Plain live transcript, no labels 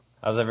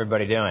How's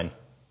everybody doing?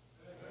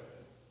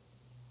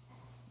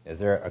 Is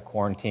there a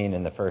quarantine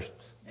in the first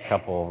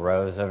couple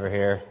rows over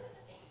here?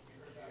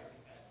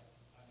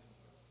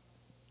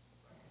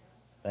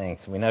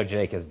 Thanks. We know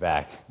Jake is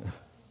back.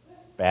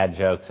 Bad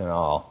jokes and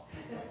all.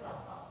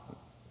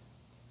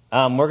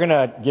 We're going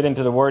to get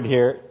into the word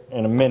here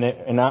in a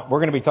minute, and we're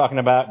going to be talking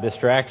about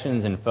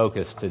distractions and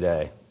focus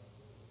today.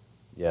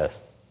 Yes.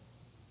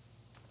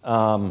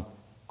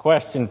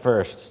 Question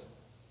first.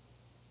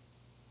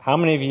 How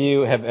many of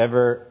you have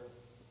ever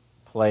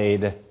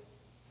played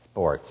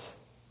sports?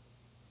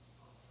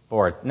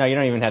 Sports. No, you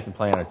don't even have to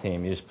play on a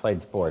team. You just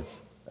played sports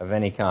of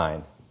any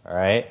kind. All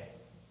right?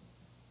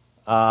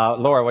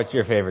 Laura, what's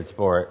your favorite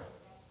sport?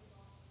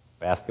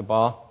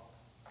 Basketball?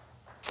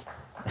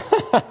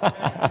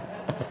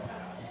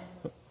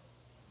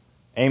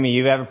 Amy,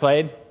 you've ever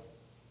played?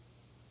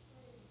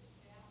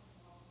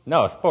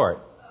 No,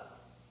 sport.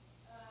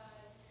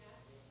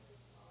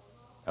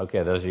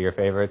 Okay, those are your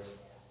favorites?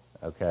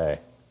 Okay.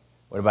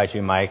 What about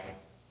you, Mike?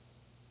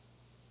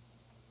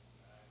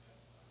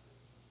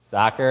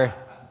 Soccer?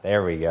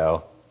 There we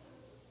go.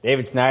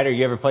 David Snyder,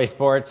 you ever play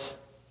sports?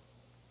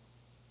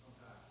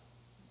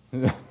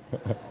 You've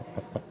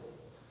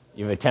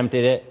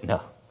attempted it?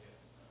 No.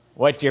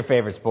 What's your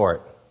favorite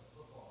sport?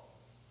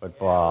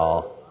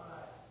 Football.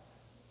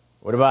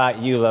 What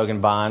about you, Logan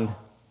Bond?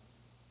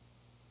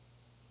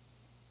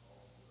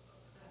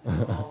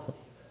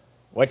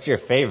 What's your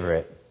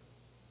favorite?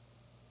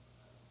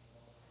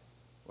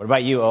 What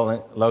about you,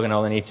 Logan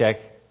Olenichek?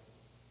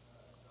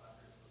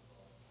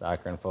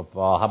 Soccer and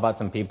football. How about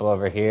some people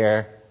over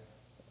here?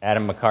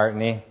 Adam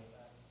McCartney.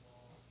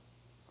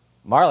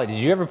 Marley, did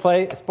you ever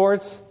play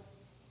sports?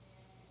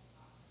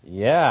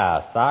 Yeah,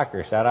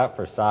 soccer. Shout out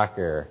for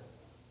soccer.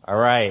 All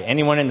right.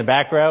 Anyone in the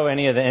back row?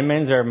 Any of the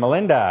Inmans? Or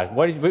Melinda,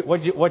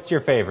 what's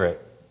your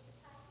favorite?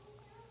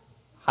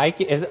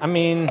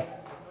 Hiking?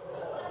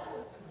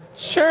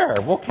 Sure,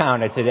 we'll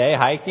count it today.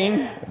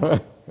 Hiking.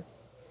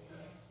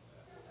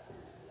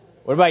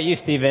 What about you,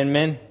 Steve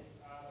Inman?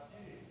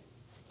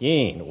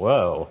 Skiing.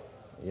 Whoa.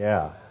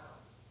 Yeah.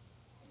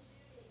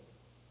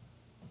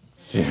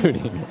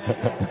 Shooting.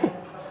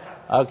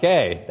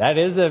 Okay, it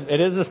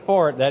is a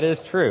sport. That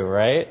is true,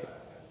 right?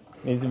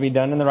 Needs to be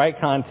done in the right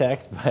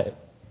context, but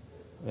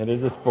it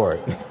is a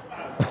sport.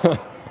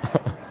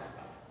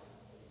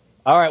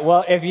 All right,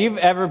 well, if you've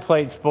ever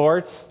played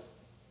sports,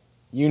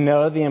 you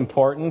know the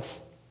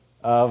importance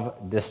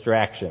of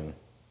distraction.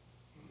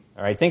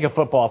 All right, think of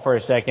football for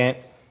a second.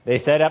 They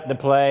set up the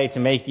play to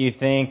make you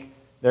think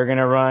they're going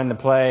to run the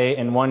play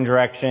in one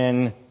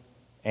direction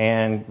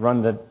and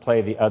run the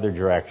play the other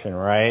direction,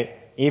 right?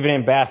 Even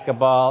in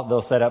basketball,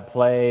 they'll set up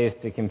plays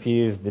to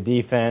confuse the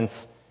defense,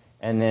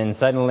 and then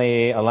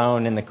suddenly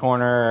alone in the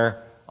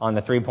corner on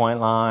the three-point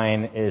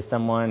line is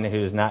someone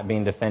who's not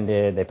being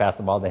defended. They pass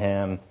the ball to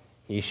him.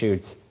 He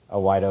shoots a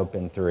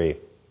wide-open three.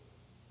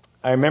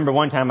 I remember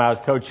one time I was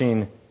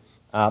coaching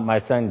my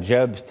son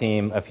Job's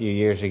team a few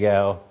years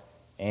ago,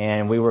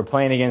 and we were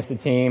playing against a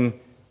team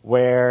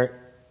where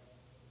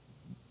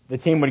the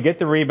team would get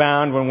the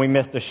rebound when we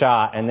missed a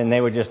shot, and then they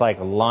would just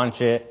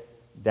launch it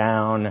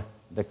down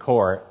the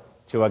court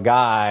to a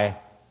guy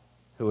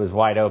who was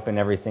wide open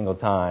every single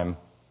time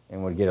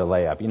and would get a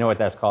layup. You know what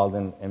that's called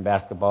in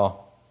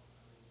basketball?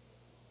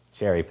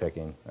 Cherry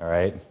picking, all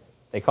right?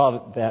 They call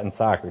it that in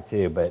soccer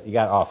too, but you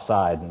got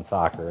offsides in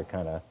soccer. It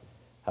kind of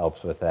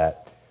helps with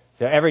that.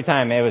 So every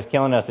time it was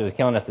killing us.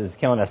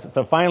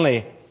 So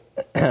finally,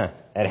 at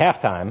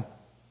halftime,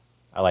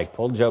 I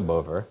pulled Job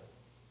over.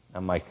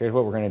 I'm like, here's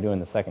what we're going to do in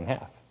the second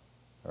half,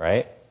 all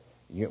right?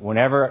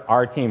 Whenever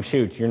our team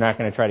shoots, you're not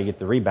going to try to get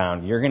the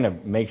rebound. You're going to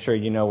make sure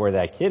you know where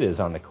that kid is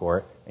on the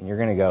court, and you're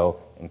going to go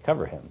and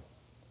cover him.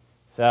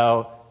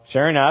 So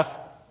sure enough,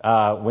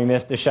 we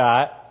missed a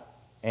shot,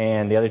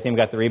 and the other team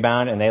got the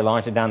rebound, and they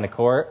launched it down the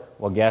court.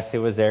 Well, guess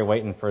who was there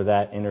waiting for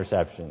that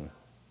interception?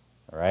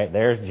 All right,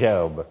 there's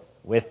Job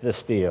with the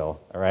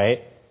steal, all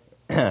right?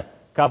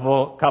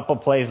 Couple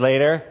plays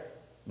later,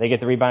 they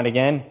get the rebound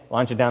again,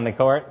 launch it down the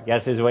court.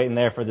 Guess who's waiting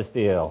there for the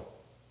steal?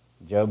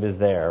 Job is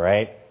there,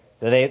 right?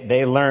 So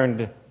they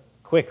learned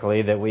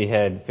quickly that we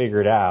had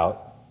figured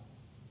out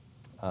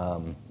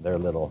their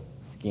little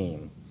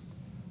scheme.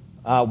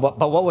 But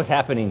what was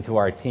happening to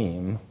our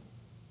team?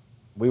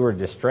 We were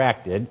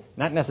distracted,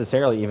 not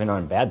necessarily even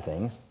on bad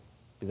things,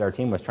 because our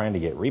team was trying to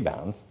get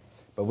rebounds,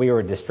 but we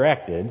were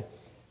distracted.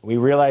 We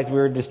realized we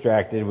were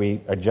distracted.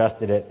 We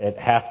adjusted it at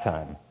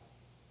halftime.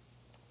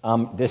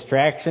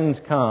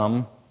 Distractions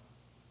come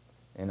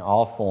in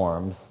all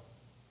forms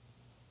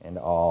and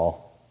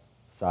all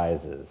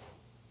sizes.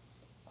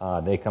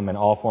 They come in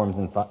all forms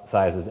and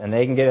sizes, and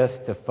they can get us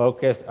to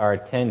focus our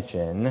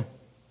attention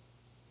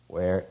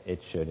where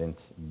it shouldn't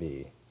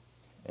be.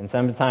 And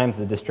sometimes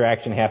the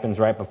distraction happens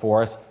right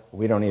before us.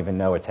 We don't even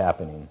know it's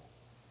happening.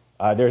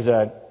 There's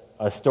a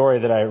story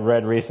that I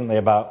read recently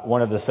about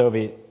one of the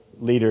Soviet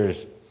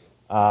leaders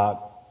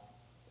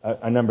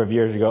a number of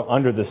years ago.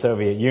 Under the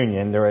Soviet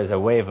Union, there was a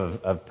wave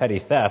of petty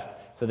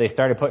theft, so they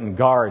started putting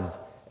guards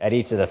at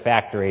each of the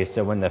factories,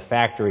 so when the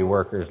factory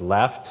workers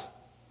left,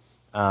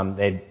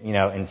 they'd,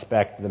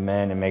 inspect the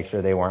men and make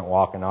sure they weren't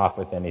walking off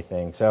with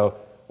anything. So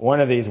one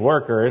of these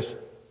workers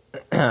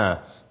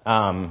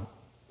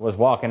was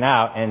walking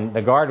out, and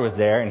the guard was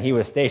there, and he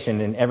was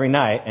stationed, and every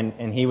night,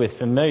 and he was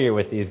familiar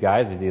with these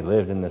guys because he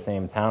lived in the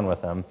same town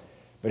with them.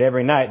 But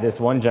every night, this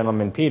one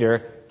gentleman, Peter,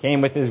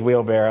 came with his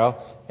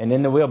wheelbarrow, and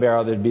in the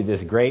wheelbarrow there'd be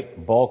this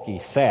great bulky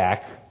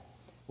sack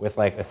with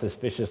like a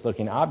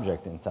suspicious-looking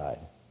object inside.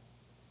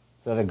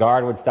 So the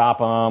guard would stop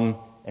him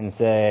and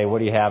say, "What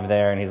do you have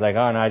there?" And he's like,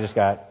 "Oh no, I just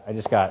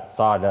got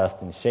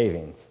sawdust and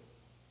shavings."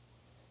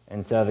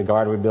 And so the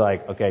guard would be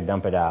like, "Okay,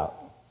 dump it out."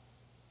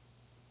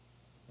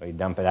 So he'd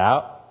dump it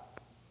out,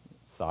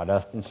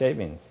 sawdust and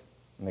shavings.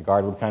 And the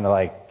guard would kind of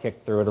like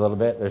kick through it a little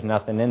bit. There's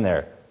nothing in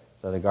there.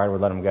 So the guard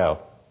would let him go.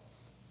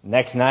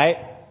 Next night,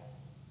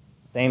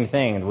 same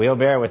thing. The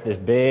wheelbarrow with this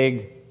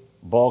big,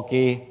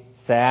 bulky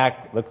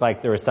sack. Looked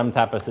like there was some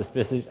type of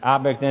suspicious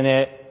object in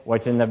it.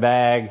 What's in the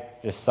bag?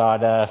 Just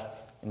sawdust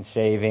and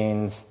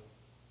shavings.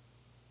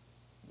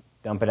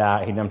 Dump it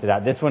out. He dumped it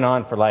out. This went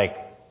on for like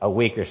a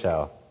week or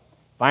so.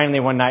 Finally,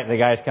 one night, the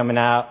guy's coming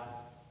out,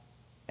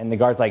 and the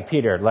guard's like,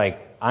 "Peter,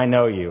 I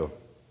know you.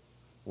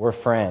 We're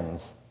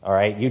friends, all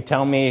right? You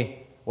tell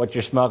me what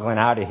you're smuggling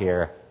out of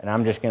here, and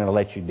I'm just going to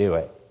let you do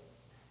it."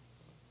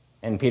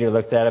 And Peter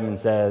looks at him and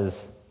says,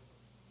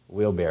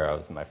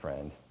 "Wheelbarrows, my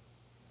friend.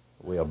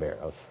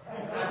 Wheelbarrows."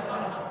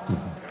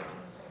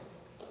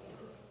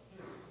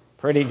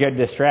 Pretty good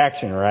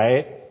distraction,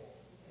 right?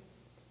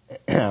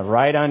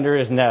 Right under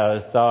his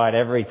nose, saw it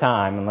every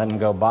time and let him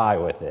go by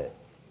with it.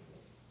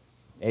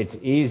 It's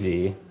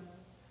easy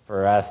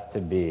for us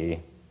to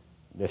be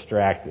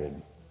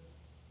distracted.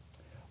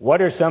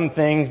 What are some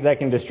things that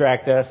can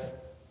distract us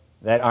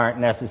that aren't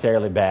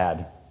necessarily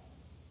bad?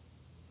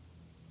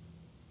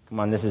 Come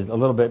on, this is a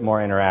little bit more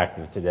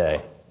interactive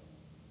today.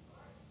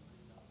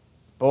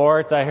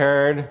 Sports, I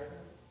heard.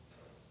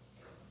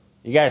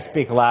 You got to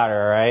speak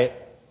louder, all right?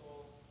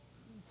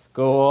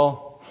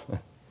 School.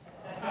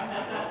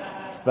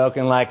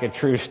 Spoken like a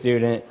true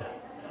student.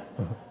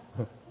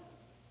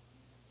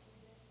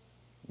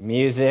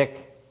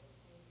 Music.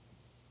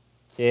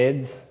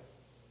 Kids.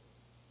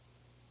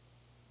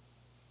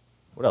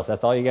 What else?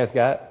 That's all you guys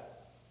got?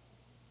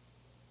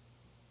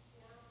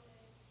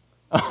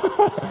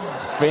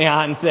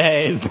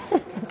 Fiancés.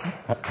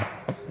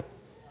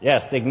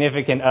 Yes,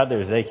 significant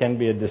others. They can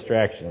be a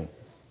distraction.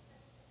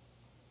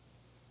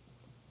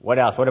 What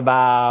else? What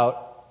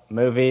about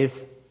movies?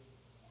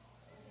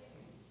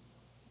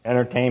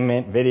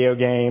 Entertainment, video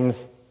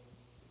games,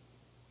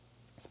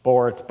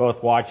 sports,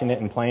 both watching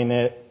it and playing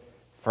it,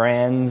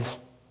 friends.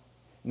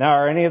 Now,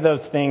 are any of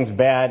those things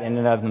bad in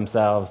and of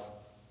themselves?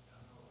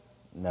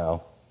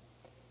 No.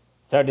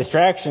 So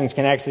distractions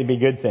can actually be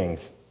good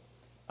things.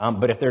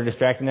 But if they're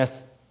distracting us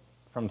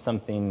from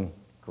something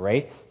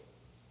great,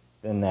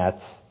 then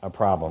that's a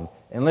problem.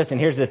 And listen,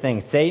 here's the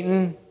thing.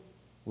 Satan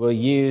will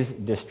use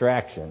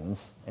distractions,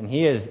 and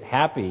he is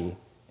happy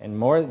and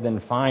more than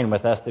fine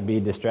with us to be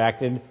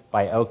distracted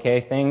by okay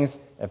things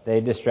if they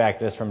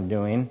distract us from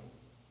doing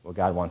what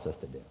God wants us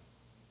to do.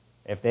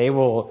 If they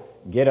will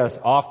get us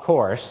off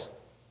course,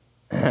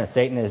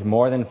 Satan is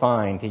more than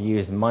fine to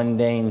use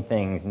mundane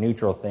things,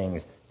 neutral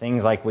things,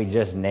 things like we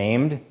just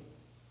named,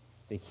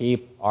 to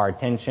keep our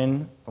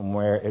attention from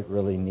where it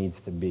really needs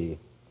to be.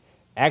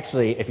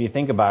 Actually, if you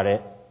think about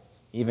it,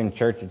 even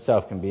church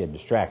itself can be a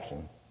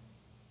distraction.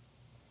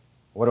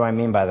 What do I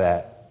mean by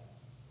that?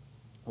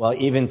 Well,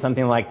 even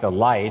something like the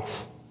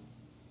lights,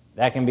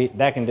 that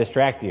can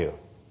distract you.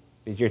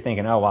 Because you're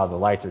thinking, "Oh, wow, the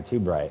lights are too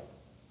bright,"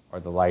 or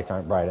 "the lights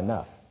aren't bright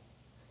enough."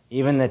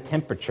 Even the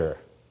temperature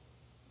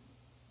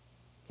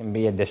can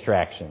be a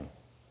distraction.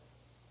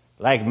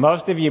 Like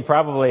most of you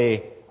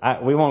probably,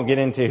 we won't get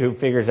into who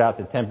figures out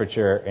the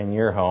temperature in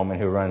your home and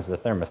who runs the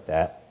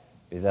thermostat,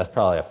 because that's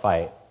probably a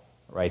fight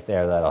right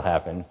there that'll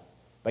happen.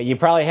 But you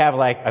probably have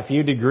like a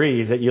few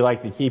degrees that you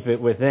like to keep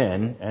it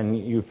within, and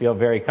you feel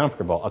very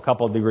comfortable. A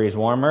couple degrees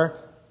warmer,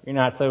 you're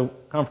not so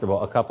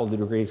comfortable. A couple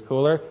degrees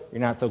cooler, you're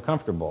not so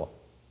comfortable.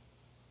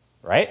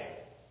 Right?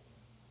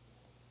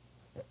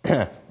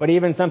 But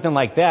even something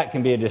like that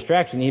can be a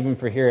distraction, even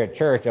for here at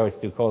church. "Oh, it's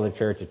too cold at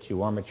church, it's too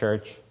warm at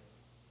church."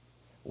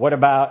 What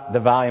about the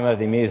volume of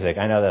the music?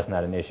 I know that's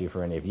not an issue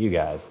for any of you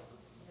guys.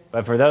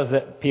 But for those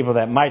people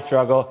that might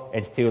struggle,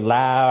 it's too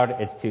loud,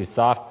 it's too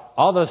soft.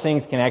 All those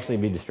things can actually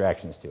be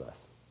distractions to us.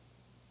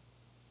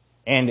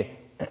 And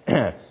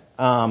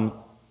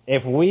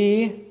if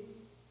we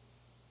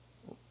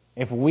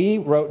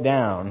wrote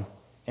down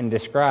and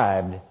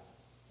described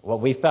what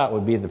we thought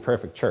would be the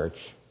perfect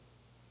church,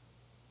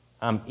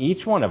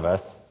 each one of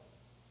us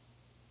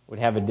would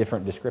have a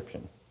different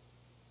description.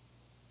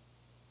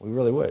 We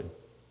really would.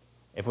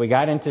 If we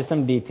got into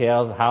some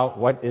details,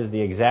 what is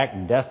the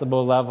exact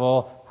decibel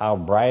level, how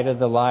bright are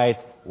the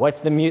lights,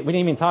 what's the we didn't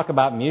even talk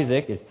about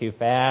music. It's too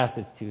fast,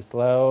 it's too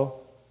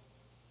slow.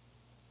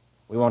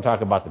 We won't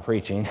talk about the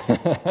preaching.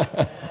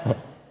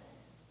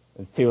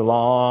 It's too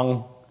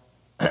long.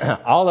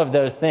 All of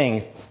those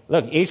things.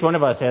 Look, each one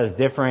of us has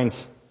different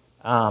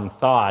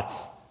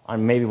thoughts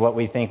on maybe what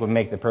we think would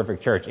make the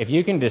perfect church. If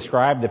you can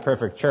describe the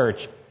perfect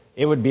church,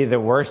 it would be the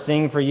worst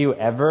thing for you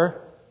ever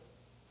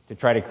to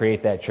try to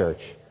create that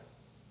church,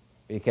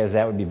 because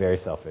that would be very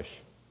selfish.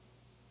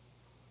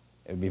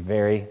 It would be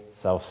very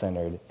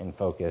self-centered and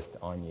focused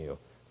on you.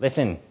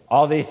 Listen,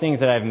 all these things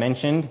that I've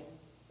mentioned,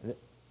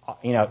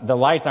 the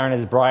lights aren't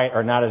as bright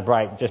or not as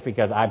bright just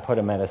because I put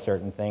them at a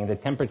certain thing. The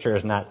temperature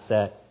is not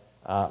set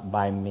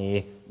by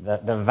me.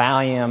 The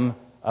volume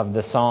of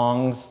the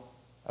songs,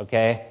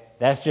 okay,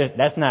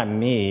 that's not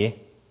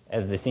me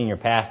as the senior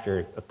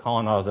pastor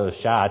calling all those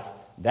shots.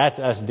 That's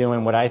us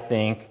doing what I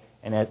think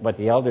and what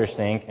the elders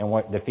think and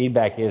what the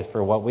feedback is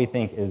for what we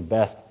think is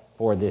best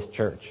for this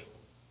church.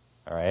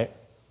 All right?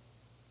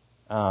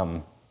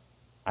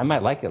 I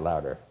might like it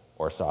louder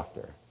or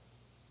softer.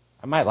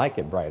 I might like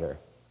it brighter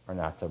or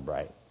not so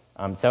bright.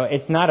 So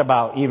it's not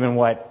about even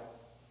what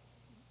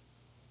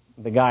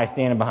the guy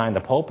standing behind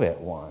the pulpit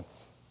wants.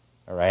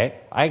 All right?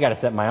 I got to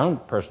set my own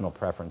personal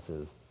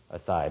preferences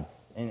aside.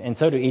 And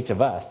so do each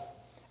of us.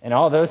 And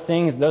all those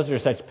things, those are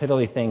such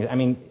piddly things. I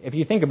mean, if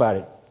you think about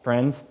it,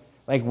 friends,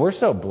 like we're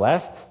so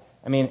blessed.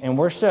 I mean, and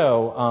we're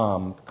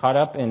so caught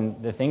up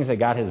in the things that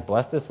God has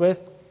blessed us with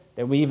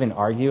that we even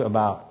argue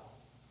about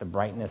the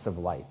brightness of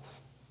lights.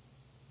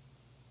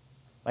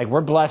 Like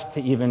we're blessed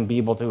to even be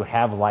able to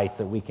have lights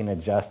that we can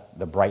adjust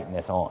the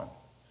brightness on.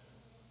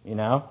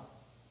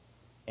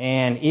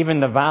 And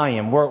even the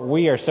volume,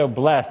 we are so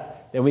blessed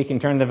that we can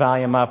turn the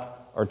volume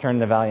up or turn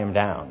the volume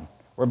down.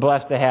 We're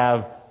blessed to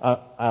have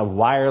a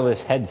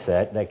wireless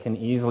headset that can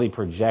easily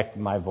project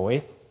my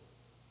voice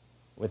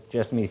with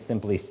just me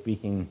simply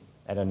speaking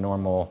at a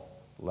normal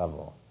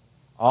level.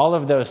 All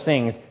of those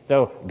things.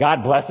 So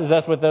God blesses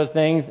us with those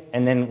things,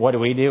 and then what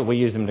do? We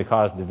use them to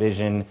cause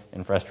division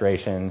and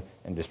frustration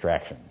and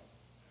distraction.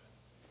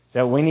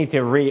 So we need to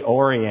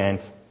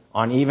reorient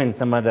on even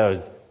some of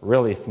those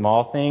really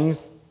small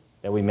things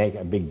that we make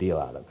a big deal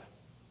out of,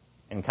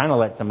 and kind of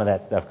let some of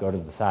that stuff go to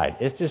the side.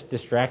 It's just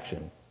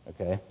distraction,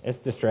 okay? It's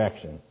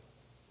distraction.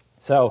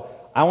 So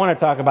I want to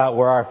talk about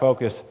where our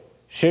focus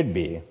should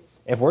be.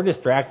 If we're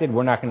distracted,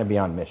 we're not going to be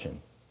on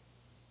mission.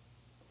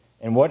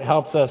 And what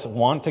helps us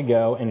want to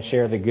go and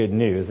share the good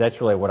news,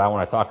 that's really what I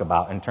want to talk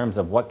about in terms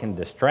of what can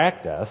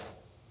distract us.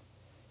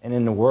 And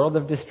in the world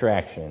of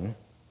distraction,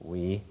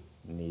 we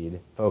need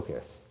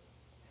focus.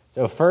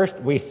 So first,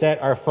 we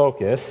set our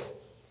focus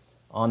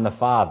on the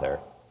Father.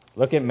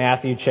 Look at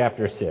Matthew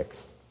chapter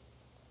 6.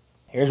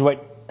 Here's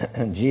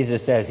what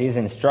Jesus says. He's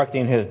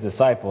instructing his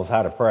disciples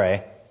how to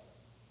pray.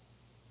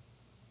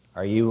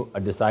 Are you a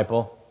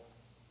disciple?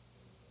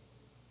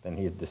 Then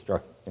he's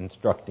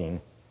instructing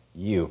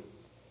you.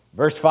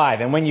 Verse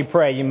 5, and when you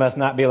pray, you must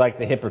not be like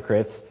the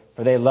hypocrites,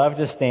 for they love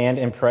to stand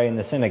and pray in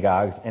the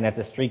synagogues and at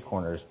the street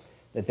corners,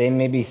 that they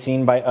may be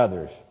seen by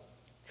others.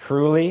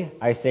 Truly,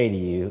 I say to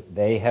you,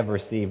 they have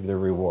received their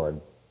reward.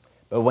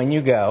 But when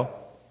you go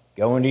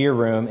into your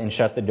room and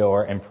shut the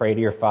door and pray to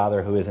your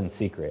Father who is in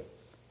secret.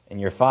 And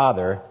your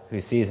Father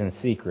who sees in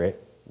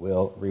secret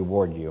will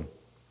reward you.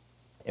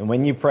 And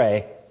when you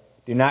pray,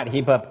 do not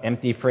heap up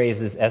empty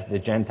phrases as the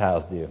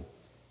Gentiles do,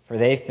 for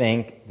they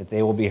think that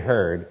they will be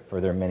heard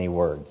for their many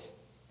words.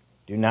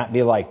 Do not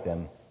be like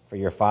them, for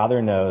your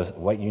Father knows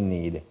what you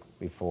need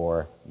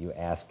before you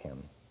ask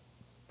him.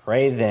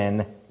 Pray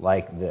then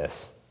like this: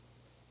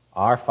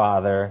 Our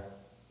Father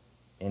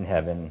in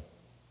heaven,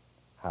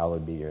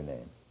 hallowed be your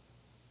name.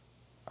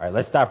 All right,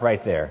 let's stop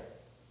right there.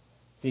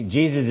 See,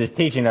 Jesus is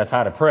teaching us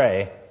how to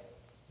pray,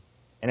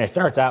 and it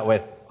starts out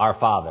with our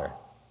Father.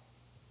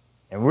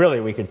 And really,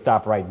 we could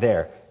stop right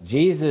there.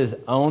 Jesus'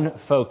 own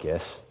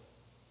focus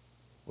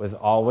was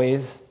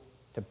always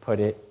to put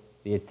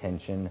the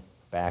attention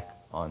back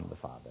on the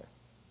Father.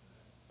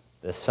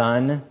 The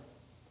Son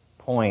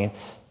points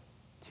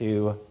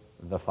to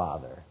the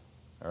Father.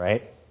 All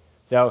right?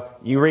 So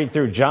you read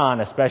through John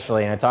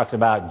especially, and it talks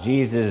about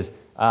Jesus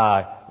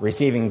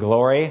receiving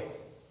glory,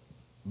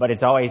 but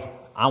it's always,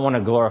 I want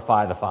to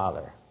glorify the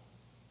Father.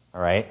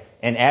 All right?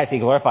 And as he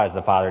glorifies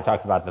the Father, it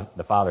talks about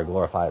the Father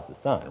glorifies the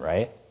Son,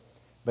 right?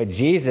 But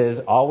Jesus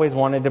always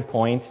wanted to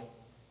point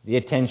the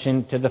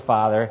attention to the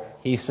Father.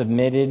 He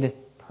submitted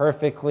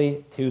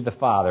perfectly to the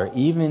Father,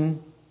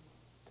 even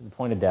to the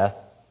point of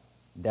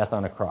death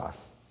on a cross.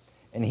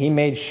 And he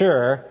made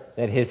sure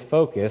that his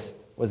focus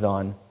was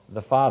on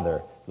the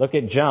Father. Look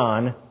at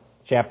John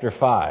chapter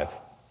 5,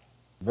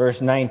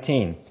 verse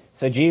 19.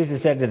 So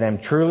Jesus said to them,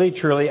 Truly,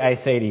 truly, I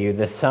say to you,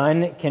 the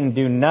Son can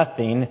do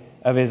nothing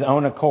of his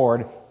own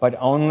accord, but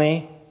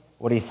only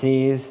what he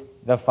sees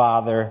the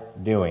Father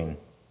doing.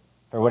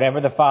 For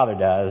whatever the Father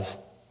does,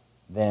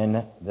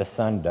 then the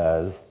Son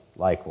does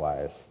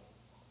likewise.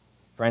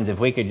 Friends,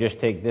 if we could just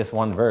take this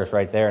one verse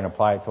right there and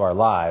apply it to our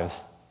lives,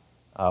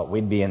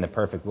 we'd be in the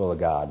perfect will of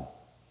God.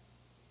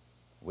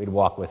 We'd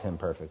walk with him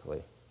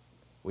perfectly.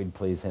 We'd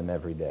please him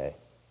every day.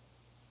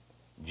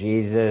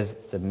 Jesus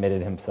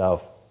submitted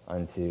himself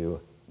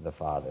unto the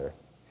Father.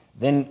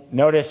 Then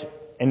notice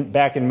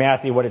back in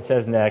Matthew what it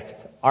says next.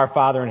 Our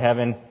Father in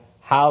heaven,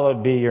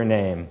 hallowed be your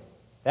name.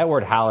 That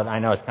word hallowed, I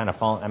know it's kind of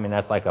fallen. I mean,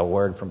 that's like a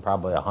word from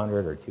probably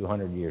 100 or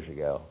 200 years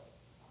ago.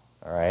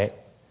 All right?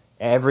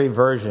 Every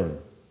version,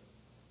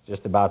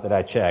 just about that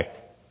I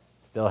checked,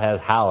 still has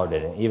hallowed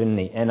in it. Even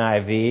the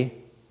NIV,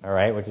 all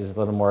right, which is a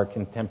little more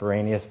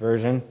contemporaneous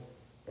version,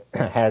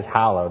 has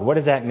hallowed. What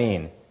does that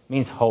mean? It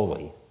means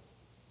holy.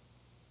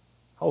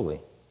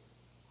 Holy.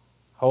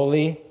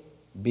 Holy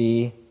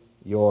be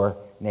your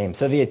name.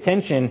 So the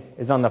attention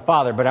is on the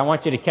Father, but I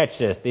want you to catch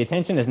this. The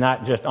attention is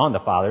not just on the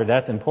Father,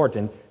 that's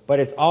important, but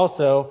it's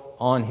also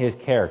on his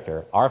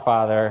character. Our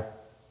Father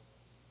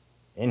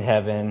in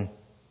heaven,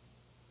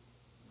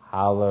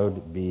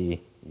 hallowed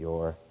be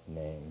your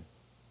name.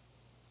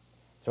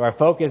 So our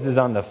focus is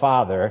on the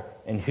Father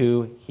and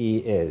who he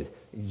is.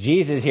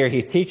 Jesus here,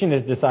 he's teaching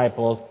his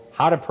disciples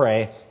how to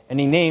pray, and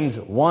he names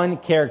one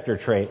character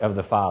trait of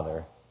the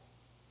Father.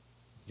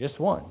 Just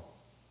one.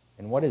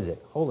 And what is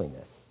it?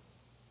 Holiness.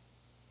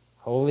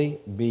 Holy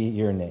be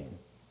your name.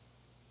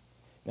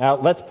 Now,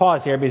 let's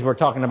pause here because we're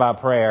talking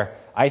about prayer.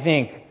 I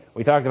think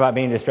we talked about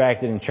being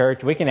distracted in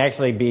church. We can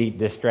actually be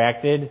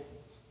distracted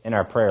in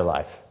our prayer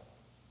life.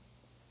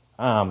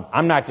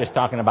 I'm not just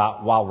talking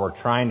about while we're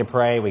trying to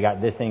pray, we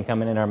got this thing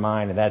coming in our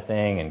mind and that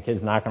thing and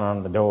kids knocking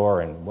on the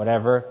door and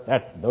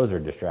whatever. Those are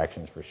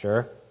distractions for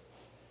sure.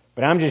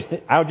 But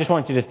I just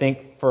want you to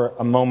think for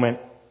a moment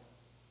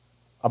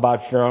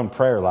about your own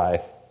prayer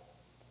life.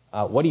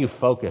 What do you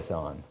focus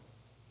on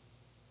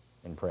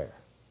in prayer?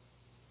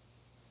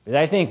 Because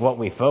I think what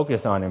we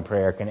focus on in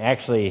prayer can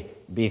actually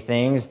be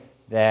things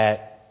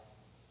that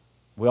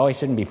we always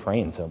shouldn't be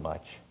praying so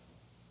much.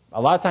 A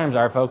lot of times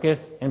our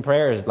focus in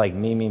prayer is like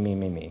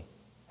me.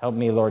 Help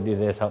me, Lord, do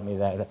this, help me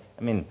that.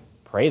 I mean,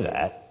 pray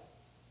that.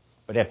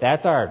 But if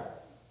that's our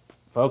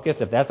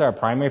focus, if that's our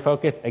primary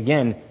focus,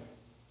 again,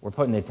 we're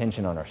putting the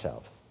attention on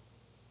ourselves.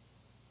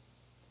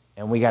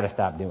 And we got to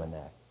stop doing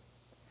that.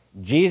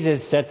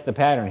 Jesus sets the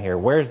pattern here.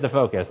 Where's the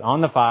focus?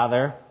 On the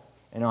Father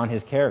and on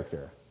his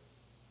character.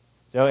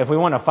 So if we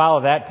want to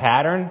follow that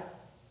pattern,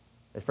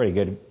 it's a pretty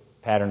good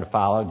pattern to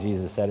follow.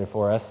 Jesus said it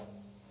for us.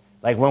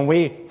 Like when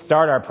we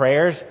start our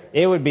prayers,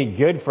 it would be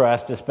good for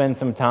us to spend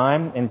some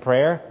time in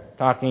prayer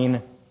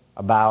talking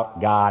about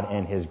God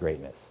and his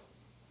greatness,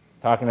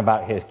 talking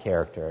about his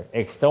character,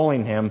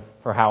 extolling him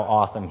for how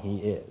awesome he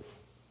is.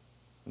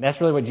 And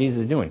that's really what Jesus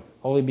is doing.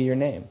 Holy be your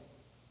name.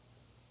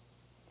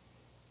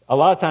 A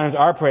lot of times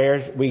our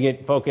prayers, we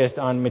get focused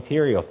on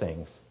material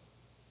things.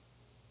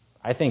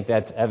 I think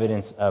that's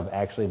evidence of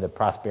actually the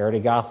prosperity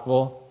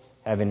gospel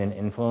having an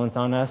influence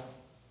on us,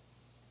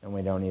 and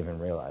we don't even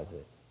realize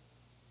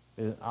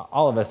it.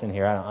 All of us in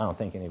here, I don't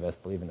think any of us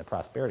believe in the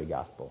prosperity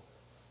gospel.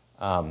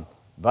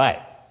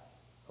 But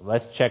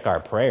let's check our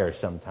prayers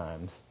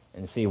sometimes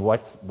and see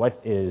what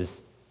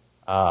is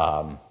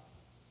coming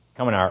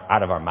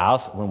out of our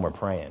mouths when we're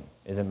praying.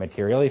 Is it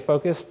materially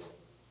focused?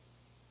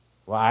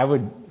 Well, I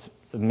would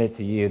submit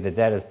to you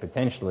that is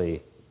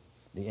potentially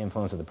the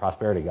influence of the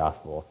prosperity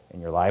gospel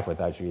in your life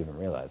without you even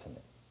realizing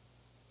it.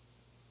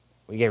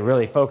 We get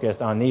really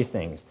focused on these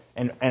things.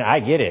 And I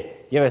get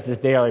it. Give us this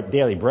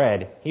daily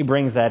bread. He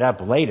brings that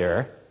up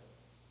later.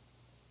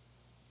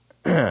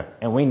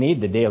 And we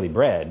need the daily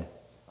bread.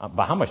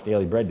 But how much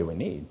daily bread do we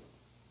need?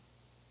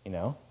 You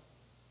know?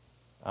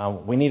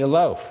 We need a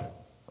loaf,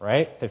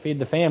 right? To feed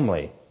the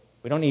family.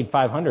 We don't need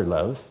 500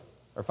 loaves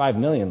or 5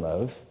 million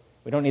loaves.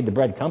 We don't need the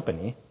bread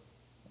company.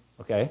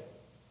 Okay?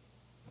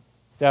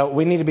 So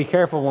we need to be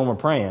careful when we're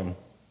praying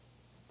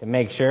to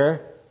make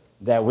sure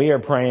that we are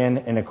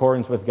praying in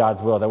accordance with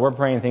God's will, that we're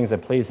praying things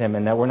that please him,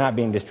 and that we're not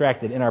being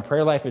distracted in our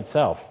prayer life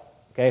itself.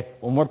 Okay?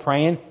 When we're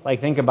praying,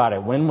 think about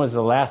it. When was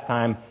the last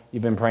time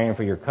you've been praying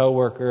for your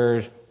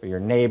coworkers, for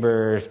your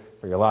neighbors,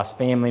 for your lost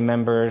family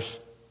members?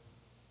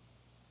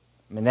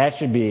 I mean, that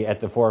should be at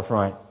the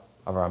forefront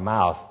of our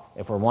mouth.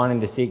 If we're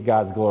wanting to seek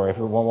God's glory, if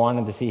we're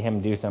wanting to see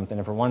him do something,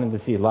 if we're wanting to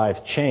see lives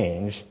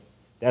change,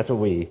 that's what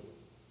we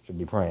should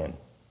be praying.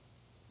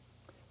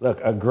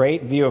 Look, a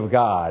great view of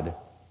God,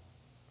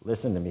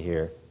 listen to me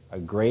here, a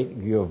great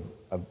view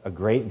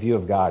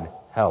of God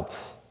helps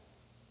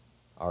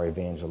our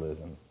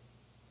evangelism.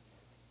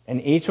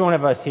 And each one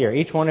of us here,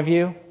 each one of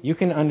you, you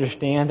can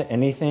understand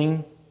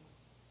anything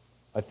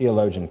a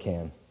theologian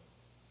can.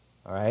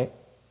 All right?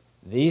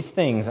 These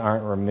things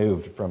aren't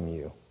removed from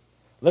you.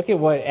 Look at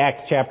what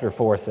Acts chapter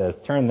 4 says.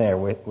 Turn there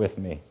with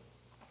me.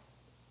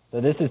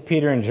 So this is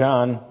Peter and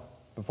John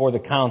before the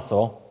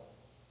council.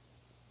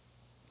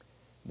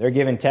 They're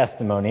giving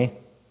testimony.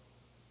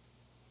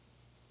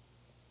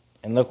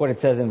 And look what it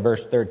says in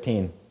verse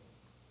 13.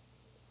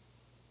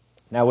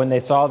 Now when they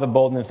saw the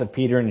boldness of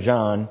Peter and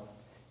John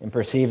and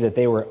perceived that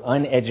they were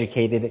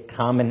uneducated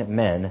common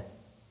men,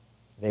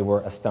 they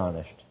were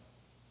astonished.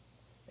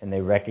 And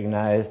they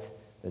recognized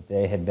that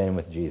they had been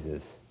with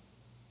Jesus.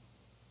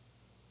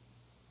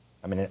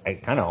 I mean,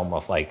 it kind of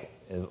almost like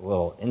a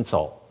little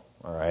insult,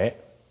 all right?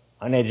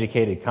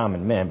 Uneducated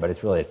common men, but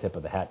it's really a tip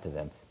of the hat to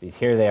them. Because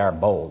here they are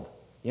bold.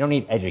 You don't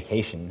need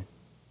education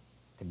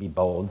to be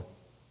bold.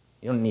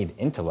 You don't need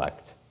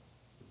intellect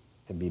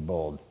to be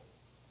bold.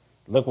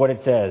 Look what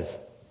it says.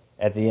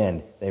 at the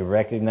end. They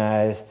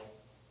recognized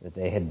that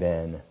they had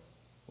been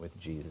with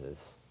Jesus.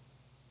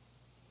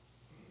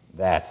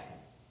 That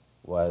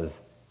was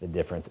the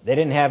difference. They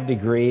didn't have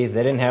degrees.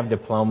 They didn't have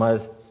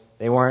diplomas.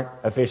 They weren't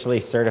officially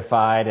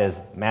certified as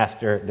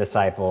master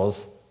disciples,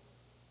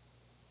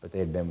 but they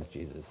had been with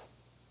Jesus.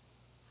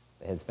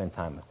 They had spent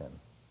time with him.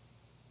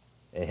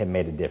 It had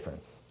made a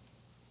difference.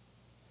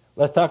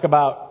 Let's talk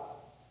about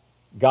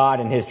God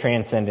and his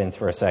transcendence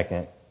for a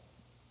second.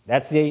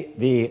 That's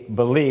the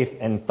belief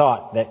and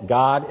thought that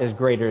God is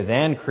greater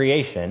than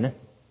creation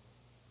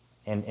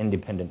and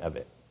independent of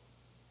it.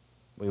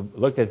 We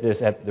looked at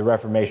this at the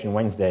Reformation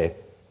Wednesday,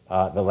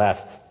 the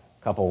last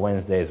couple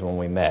Wednesdays when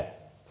we met.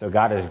 So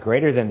God is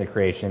greater than the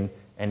creation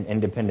and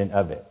independent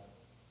of it.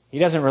 He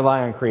doesn't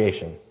rely on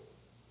creation.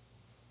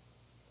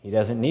 He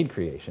doesn't need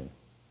creation.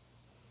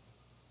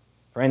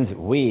 Friends,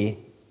 we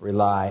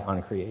rely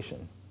on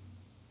creation.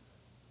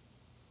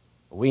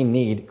 We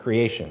need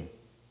creation.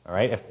 All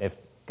right? If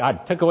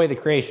God took away the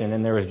creation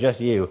and there was just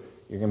you,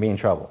 you're going to be in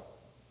trouble.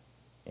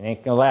 It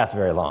ain't going to last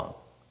very long.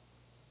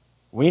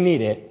 We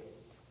need it,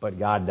 but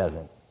God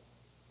doesn't.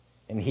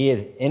 And he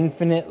is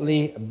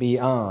infinitely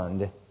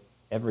beyond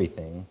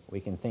everything we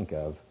can think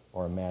of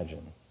or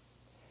imagine.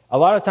 A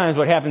lot of times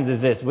what happens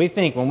is this. We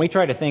think, when we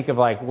try to think of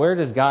like, where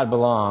does God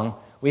belong?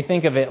 We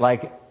think of it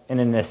like in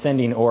an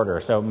ascending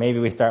order. So maybe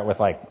we start with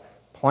like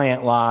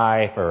plant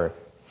life or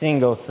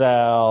single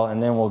cell,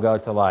 and then we'll go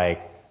to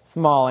like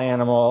small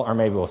animal, or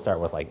maybe we'll start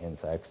with like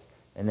insects,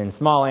 and then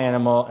small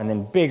animal, and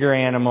then bigger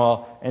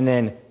animal, and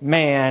then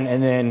man,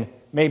 and then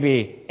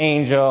maybe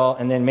angel,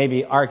 and then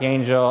maybe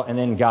archangel, and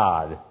then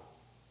God.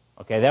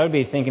 Okay, that would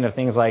be thinking of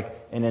things like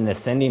in an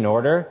ascending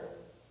order.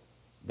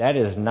 That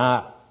is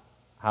not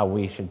how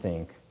we should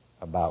think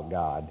about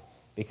God.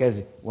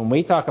 Because when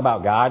we talk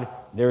about God,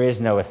 there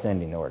is no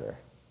ascending order.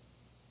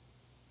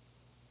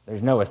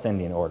 There's no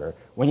ascending order.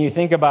 When you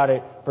think about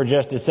it for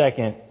just a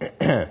second,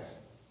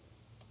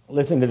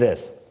 listen to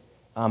this.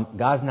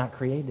 God's not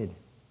created.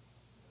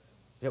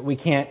 We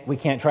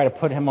can't try to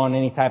put him on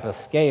any type of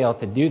scale.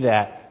 To do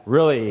that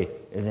really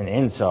is an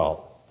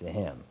insult to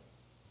him.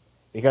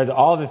 Because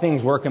all the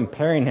things we're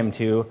comparing him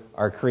to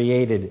are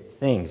created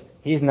things.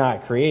 He's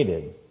not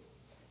created.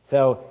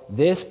 So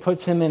this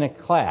puts him in a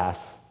class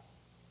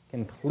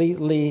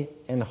completely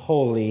and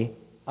wholly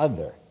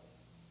other.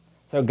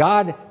 So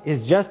God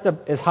is just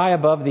as high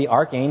above the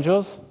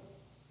archangels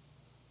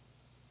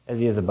as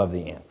he is above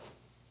the ants.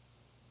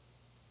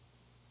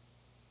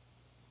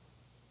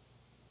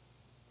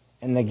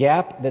 And the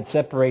gap that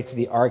separates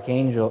the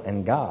archangel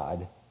and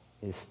God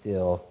is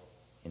still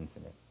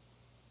infinite.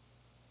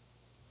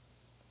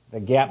 The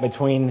gap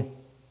between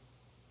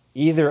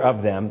either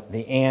of them,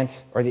 the ant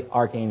or the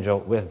archangel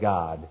with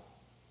God,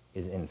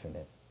 is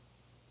infinite.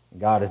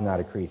 God is not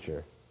a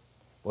creature.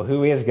 Well,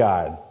 who is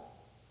God?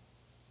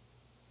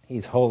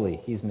 He's holy.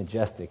 He's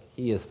majestic.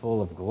 He is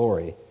full of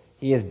glory.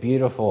 He is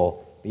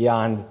beautiful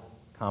beyond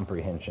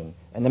comprehension.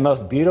 And the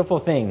most beautiful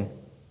thing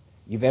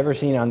you've ever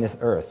seen on this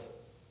earth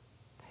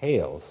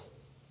pales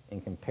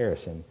in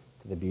comparison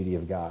to the beauty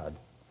of God.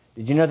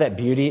 Did you know that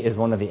beauty is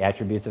one of the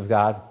attributes of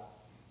God?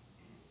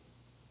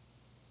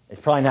 It's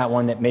probably not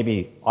one that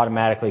maybe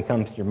automatically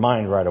comes to your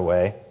mind right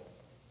away.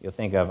 You'll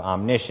think of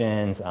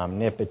omniscience,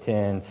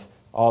 omnipotence,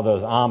 all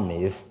those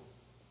omnis.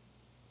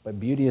 But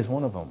beauty is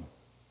one of them.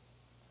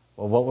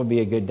 Well, what would be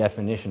a good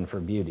definition for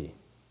beauty?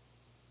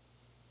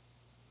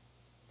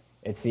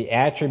 It's the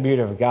attribute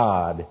of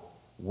God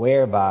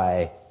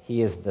whereby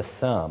he is the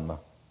sum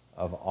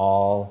of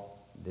all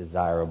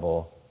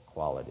desirable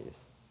qualities.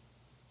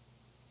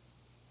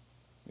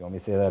 You want me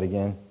to say that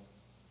again?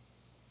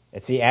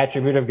 It's the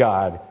attribute of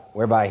God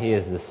whereby he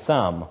is the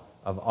sum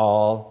of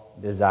all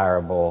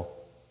desirable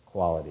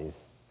qualities.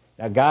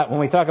 Now, God, when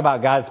we talk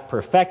about God's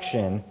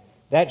perfection,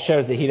 that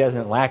shows that he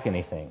doesn't lack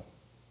anything.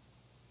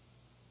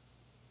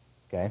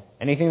 Okay?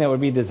 Anything that would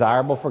be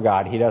desirable for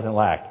God, he doesn't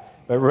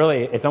lack. But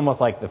really, it's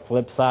almost like the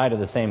flip side of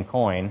the same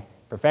coin.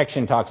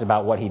 Perfection talks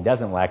about what he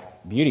doesn't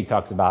lack. Beauty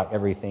talks about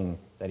everything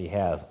that he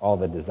has, all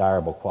the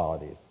desirable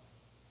qualities.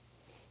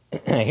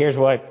 Here's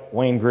what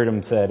Wayne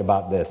Grudem said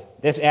about this.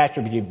 This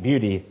attribute,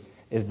 beauty,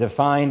 is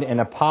defined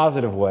in a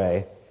positive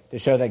way to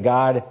show that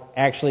God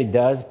actually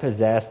does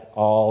possess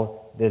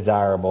all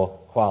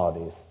desirable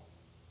qualities.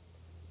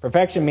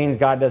 Perfection means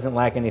God doesn't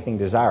lack anything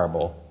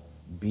desirable.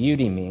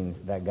 Beauty means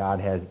that God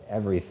has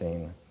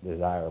everything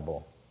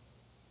desirable.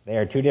 They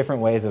are two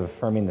different ways of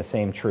affirming the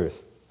same truth.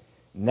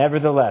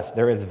 Nevertheless,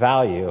 there is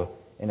value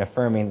in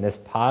affirming this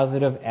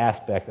positive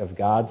aspect of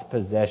God's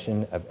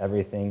possession of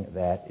everything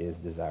that is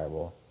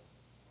desirable.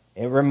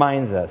 It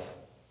reminds us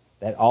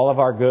that all of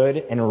our good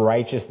and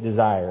righteous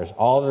desires,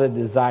 all of the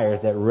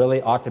desires that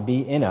really ought to be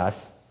in us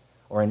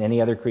or in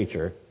any other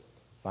creature,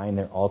 find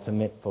their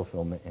ultimate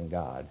fulfillment in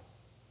God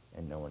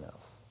and no one else.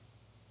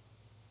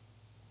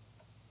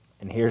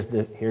 And here's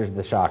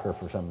the shocker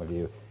for some of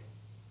you.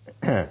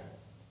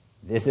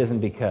 This isn't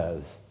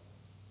because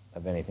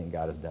of anything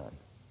God has done.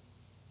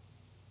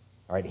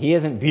 All right, he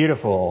isn't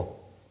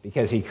beautiful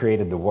because he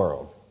created the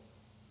world.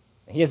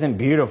 He isn't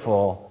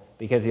beautiful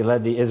because he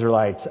led the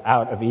Israelites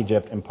out of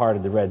Egypt and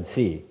parted the Red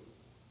Sea.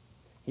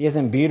 He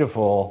isn't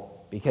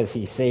beautiful because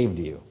he saved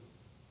you.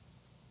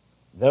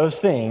 Those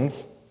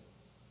things,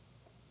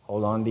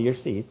 hold on to your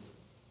seats,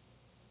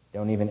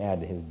 don't even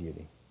add to his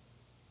beauty.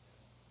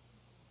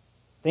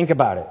 Think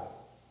about it.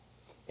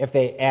 If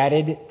they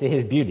added to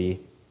his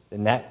beauty,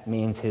 then that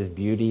means his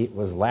beauty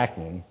was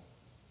lacking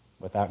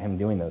without him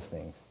doing those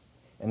things.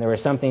 And there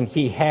was something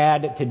he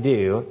had to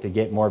do to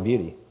get more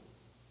beauty.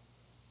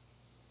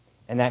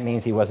 And that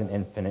means he wasn't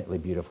infinitely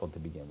beautiful to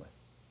begin with.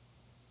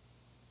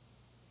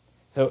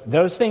 So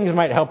those things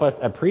might help us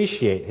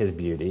appreciate his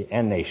beauty,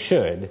 and they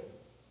should,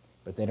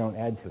 but they don't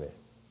add to it.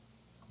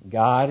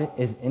 God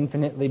is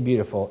infinitely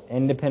beautiful,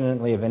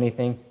 independently of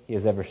anything he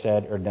has ever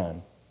said or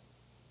done.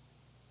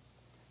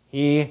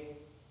 He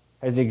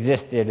has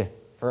existed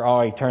for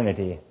all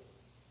eternity.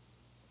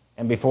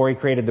 And before he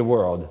created the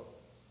world,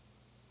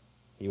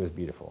 he was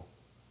beautiful.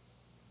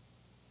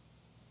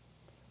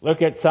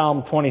 Look at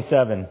Psalm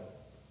 27.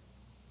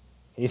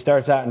 He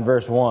starts out in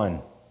verse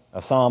 1,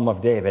 a psalm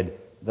of David.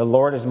 The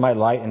Lord is my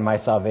light and my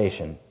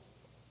salvation.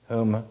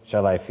 Whom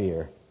shall I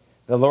fear?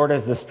 The Lord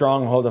is the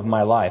stronghold of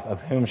my life.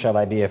 Of whom shall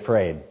I be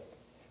afraid?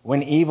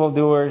 When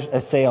evildoers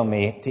assail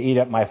me to eat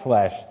up my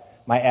flesh,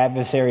 my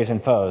adversaries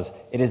and foes,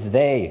 it is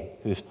they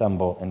who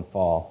stumble and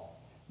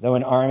fall. Though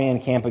an army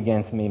encamp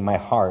against me, my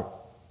heart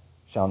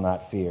shall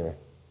not fear.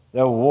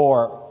 Though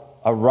war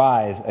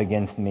arise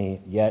against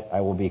me, yet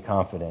I will be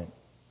confident.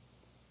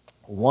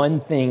 One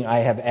thing I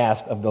have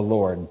asked of the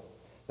Lord,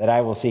 that I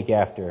will seek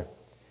after,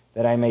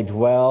 that I may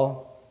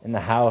dwell in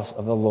the house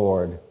of the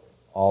Lord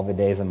all the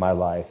days of my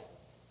life,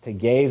 to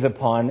gaze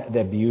upon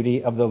the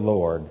beauty of the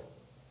Lord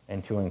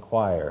and to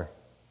inquire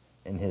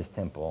in his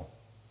temple.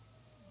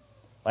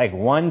 Like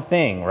one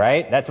thing,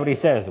 right? That's what he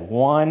says.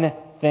 One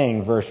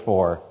thing, verse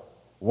 4.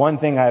 One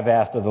thing I've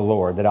asked of the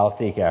Lord that I'll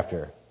seek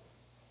after.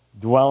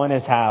 Dwell in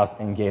his house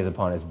and gaze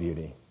upon his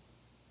beauty.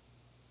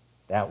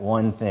 That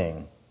one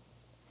thing.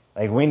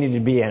 Like we need to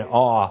be in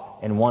awe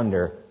and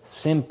wonder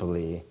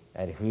simply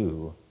at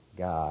who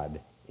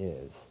God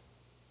is.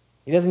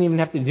 He doesn't even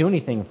have to do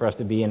anything for us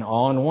to be in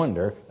awe and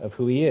wonder of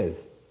who he is.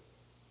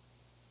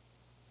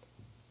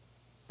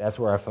 That's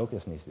where our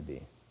focus needs to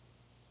be.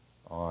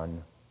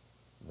 On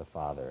the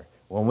Father.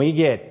 When we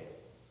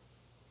get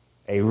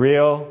a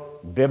real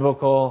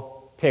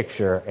biblical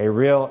picture, a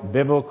real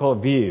biblical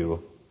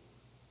view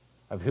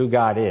of who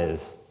God is,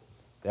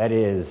 that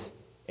is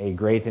a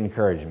great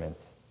encouragement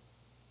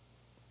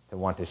to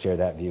want to share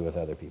that view with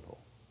other people.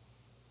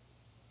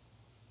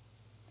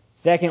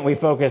 Second, we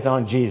focus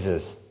on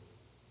Jesus.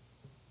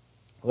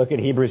 Look at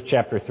Hebrews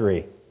chapter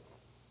 3.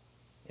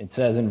 It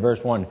says in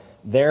verse 1,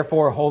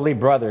 Therefore, holy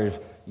brothers,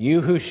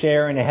 you who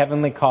share in a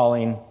heavenly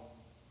calling,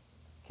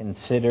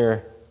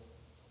 consider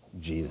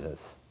Jesus.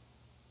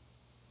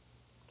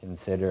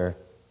 Consider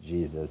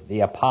Jesus, the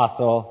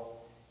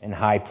apostle and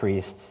high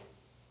priest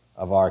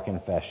of our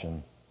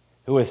confession,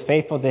 who is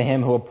faithful to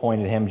him who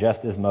appointed him,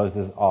 just as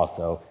Moses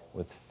also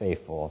was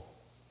faithful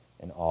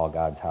in all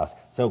God's house.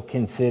 So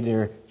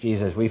consider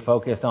Jesus. We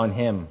focus on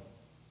him.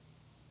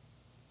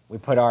 We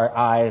put our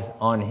eyes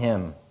on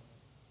him.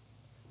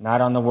 Not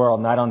on the world,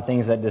 not on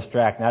things that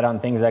distract, not on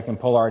things that can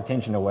pull our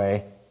attention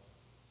away.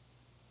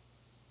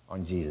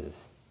 On Jesus.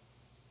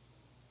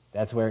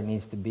 That's where it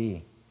needs to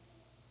be.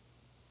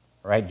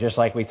 Right? Just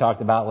like we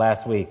talked about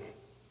last week.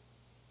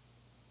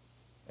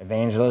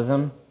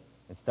 Evangelism,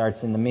 it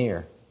starts in the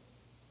mirror.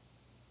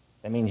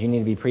 That means you need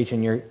to be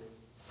preaching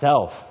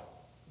yourself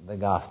the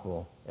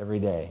gospel every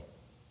day.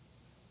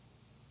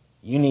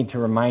 You need to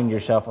remind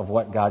yourself of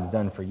what God's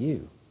done for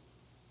you.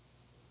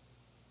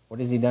 What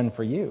has he done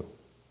for you?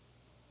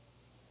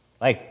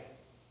 Like,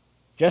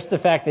 just the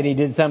fact that he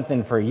did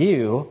something for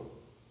you,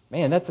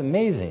 man, that's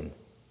amazing.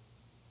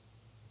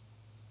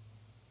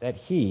 That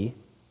he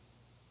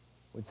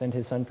would send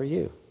his son for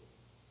you.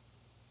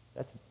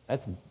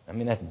 That's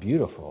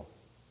beautiful.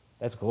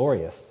 That's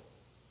glorious.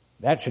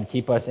 That should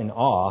keep us in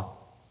awe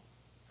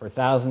for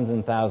thousands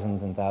and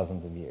thousands and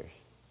thousands of years.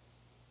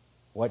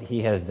 What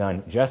he has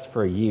done just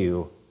for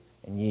you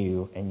and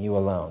you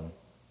alone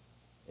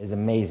is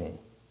amazing.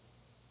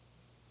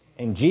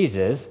 And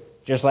Jesus,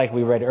 just like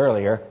we read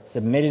earlier,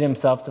 submitted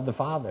himself to the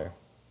Father.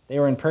 They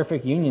were in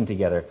perfect union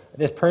together.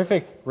 This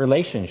perfect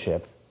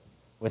relationship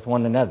with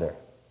one another.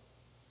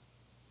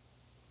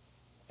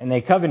 And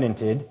they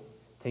covenanted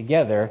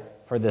together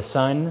for the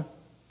Son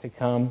to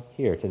come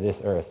here to this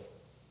earth,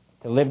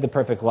 to live the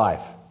perfect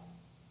life,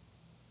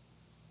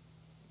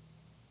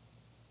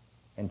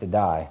 and to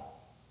die,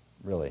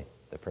 really,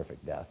 the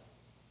perfect death,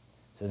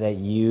 so that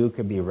you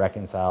could be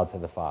reconciled to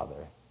the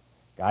Father.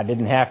 God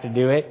didn't have to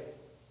do it.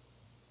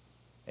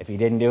 If he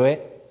didn't do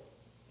it,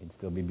 it'd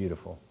still be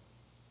beautiful.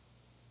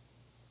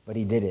 But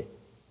he did it.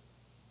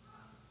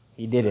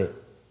 He did it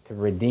to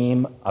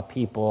redeem a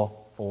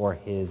people for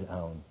his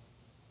own.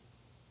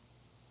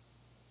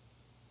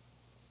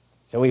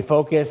 So we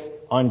focus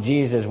on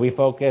Jesus. We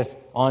focus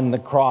on the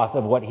cross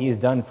of what he's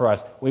done for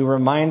us. We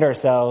remind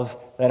ourselves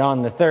that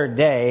on the third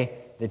day,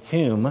 the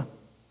tomb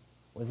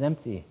was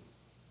empty.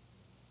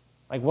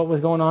 Like, what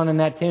was going on in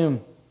that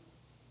tomb?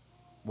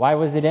 Why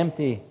was it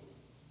empty?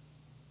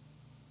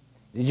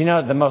 Did you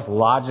know the most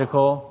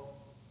logical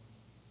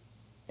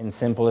and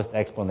simplest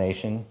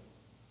explanation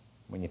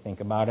when you think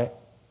about it?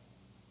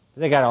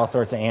 They got all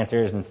sorts of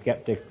answers, and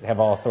skeptics have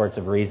all sorts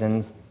of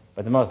reasons,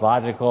 but the most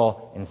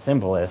logical and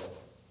simplest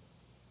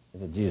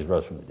is that Jesus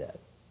rose from the dead.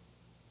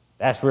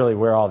 That's really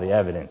where all the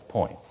evidence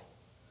points.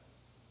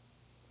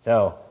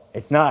 So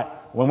it's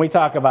not, when we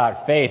talk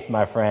about faith,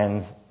 my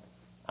friends,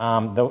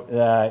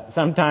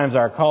 sometimes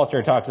our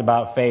culture talks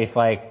about faith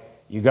like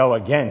you go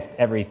against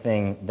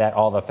everything that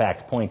all the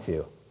facts point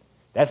to.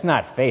 That's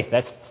not faith,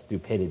 that's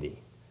stupidity,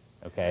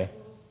 okay?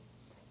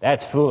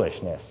 That's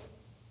foolishness.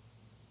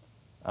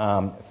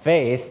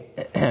 Faith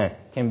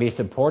can be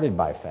supported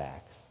by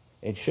facts.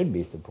 It should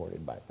be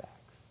supported by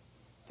facts.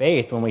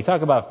 Faith, when we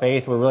talk about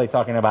faith, we're really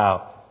talking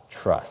about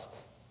trust.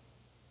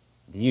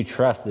 Do you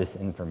trust this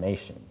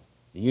information?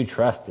 Do you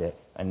trust it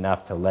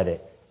enough to let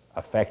it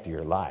affect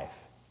your life?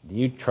 Do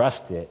you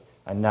trust it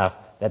enough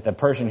that the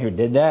person who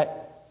did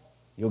that,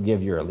 you'll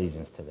give your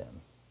allegiance to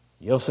them?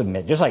 You'll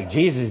submit, just like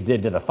Jesus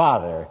did to the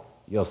Father,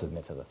 you'll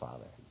submit to the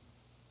Father.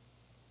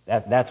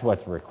 That's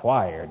what's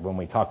required when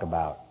we talk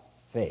about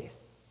faith.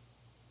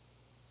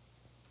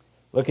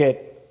 Look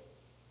at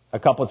a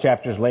couple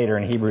chapters later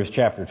in Hebrews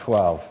chapter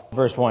 12,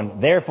 verse 1.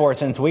 Therefore,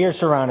 since we are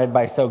surrounded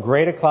by so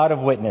great a cloud of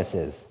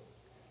witnesses,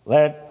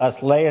 let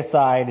us lay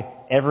aside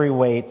every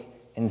weight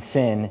and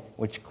sin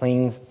which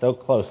clings so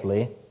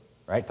closely,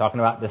 right? Talking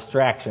about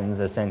distractions,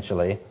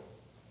 essentially.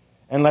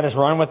 And let us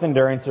run with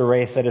endurance the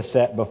race that is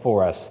set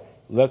before us,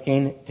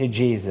 looking to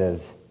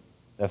Jesus,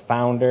 the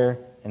founder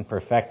and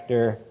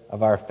perfecter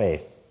of our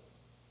faith,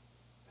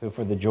 who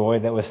for the joy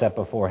that was set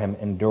before him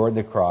endured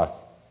the cross,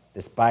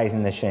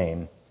 despising the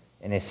shame,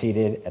 and is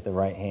seated at the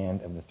right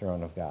hand of the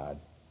throne of God.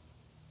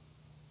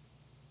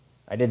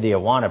 I did the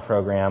Awana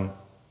program,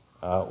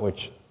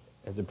 which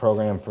is a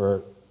program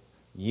for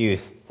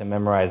youth to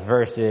memorize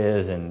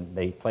verses, and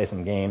they play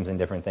some games and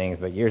different things.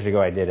 But years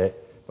ago I did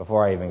it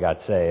before I even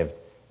got saved.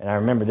 And I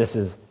remember this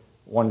is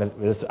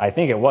I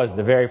think it was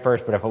the very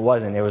first, but if it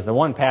wasn't, it was the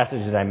one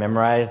passage that I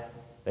memorized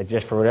that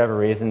just for whatever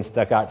reason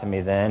stuck out to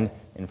me then,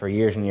 and for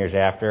years and years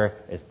after,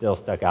 it still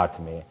stuck out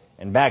to me.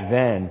 And back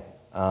then,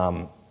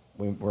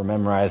 we were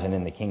memorizing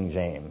in the King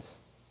James.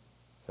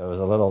 So it was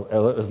a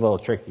little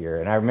trickier.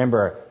 And I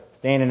remember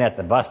standing at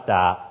the bus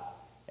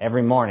stop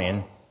every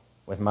morning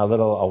with my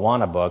little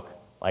Awana book,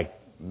 like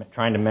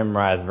trying to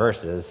memorize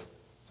verses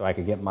so I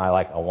could get my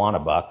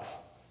Awana bucks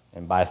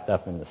and buy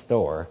stuff in the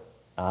store.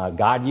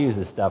 God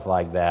uses stuff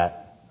like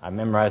that. I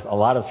memorized a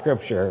lot of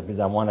scripture because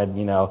I wanted,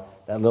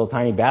 that little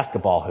tiny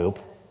basketball hoop.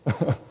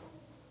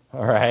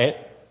 All right?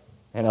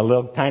 And a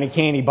little tiny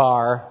candy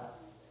bar.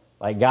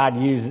 Like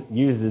God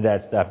used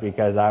that stuff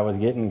because I was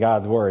getting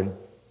God's word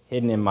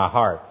hidden in my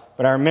heart.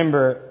 But I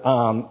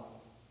remember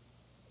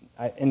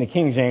in the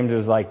King James, it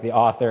was like the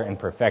author and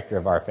perfecter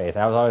of our faith.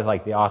 I was always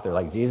like the author,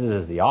 like Jesus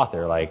is the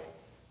author. Like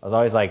I was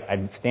always like,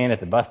 I'd stand at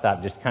the bus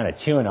stop just kind of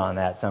chewing on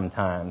that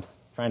sometimes,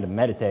 trying to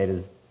meditate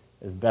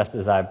as best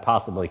as I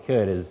possibly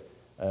could as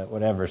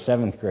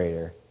seventh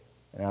grader.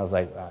 And I was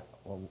like,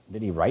 well,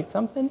 did he write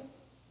something?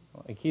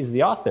 Like he's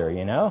the author,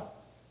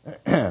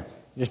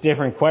 Just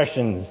different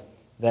questions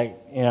that,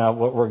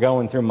 what were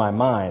going through my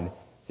mind.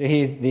 So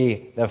he's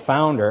the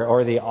founder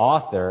or the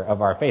author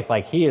of our faith.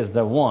 Like he is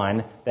the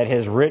one that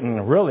has written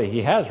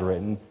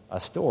a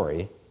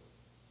story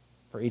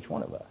for each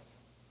one of us.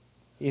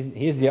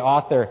 He's the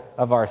author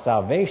of our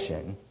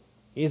salvation.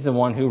 He's the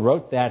one who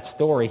wrote that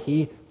story.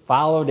 He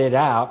followed it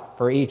out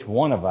for each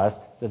one of us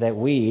so that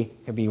we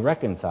could be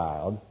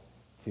reconciled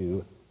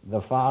to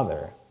the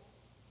Father.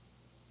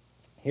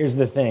 Here's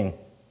the thing.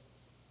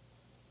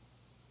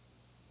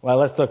 Well,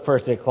 let's look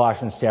first at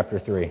Colossians chapter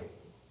 3.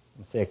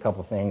 I'll say a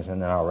couple things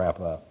and then I'll wrap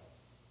up.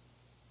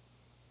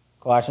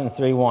 Colossians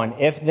 3:1.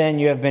 If then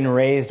you have been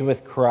raised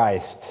with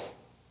Christ,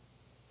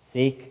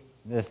 seek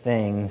the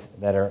things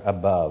that are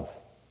above,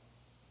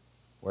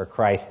 where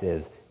Christ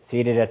is,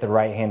 seated at the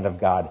right hand of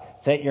God.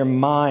 Set your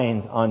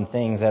minds on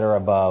things that are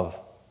above,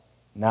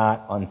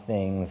 not on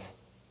things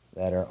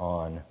that are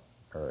on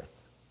earth.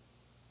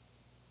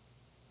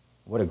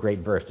 What a great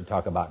verse to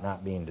talk about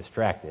not being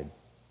distracted.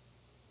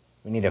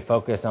 We need to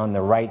focus on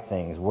the right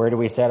things. Where do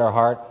we set our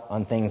heart?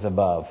 On things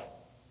above.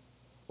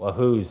 Well,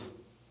 who's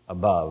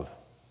above?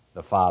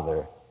 The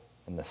Father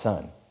and the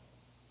Son.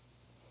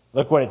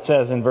 Look what it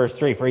says in verse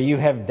 3. For you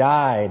have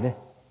died,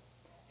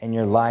 and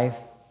your life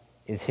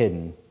is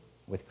hidden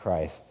with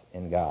Christ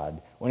in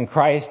God. When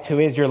Christ, who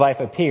is your life,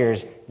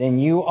 appears, then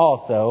you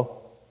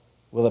also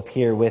will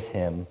appear with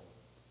him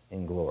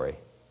in glory.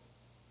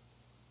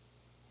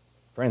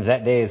 Friends,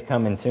 that day is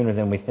coming sooner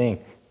than we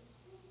think.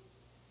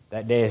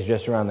 That day is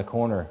just around the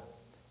corner.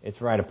 It's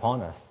right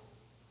upon us.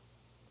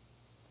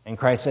 And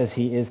Christ says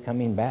he is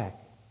coming back.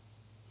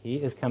 He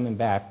is coming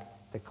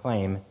back to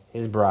claim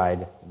his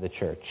bride, the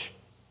church.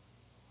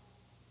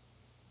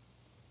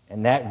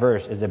 And that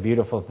verse is a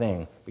beautiful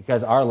thing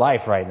because our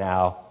life right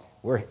now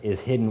is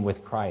hidden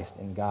with Christ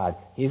in God.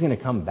 He's going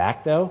to come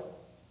back, though,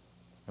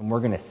 And we're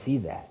going to see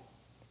that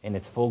in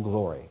its full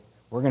glory.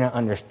 We're going to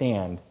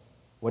understand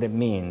what it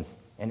means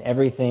and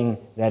everything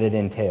that it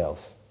entails.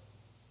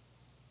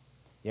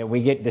 Yet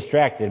we get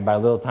distracted by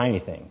little tiny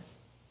things.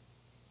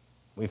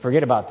 We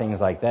forget about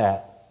things like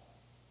that.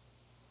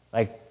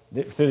 Like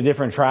through the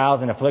different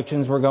trials and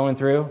afflictions we're going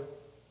through.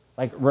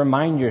 Like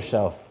remind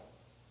yourself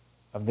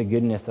of the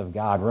goodness of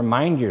God.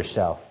 Remind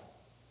yourself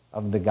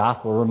of the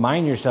gospel.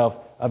 Remind yourself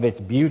of its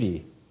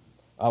beauty.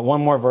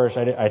 One more verse.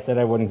 I said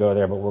I wouldn't go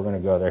there, but we're going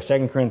to go there.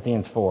 2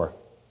 Corinthians 4.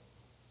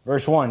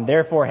 Verse 1.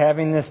 Therefore,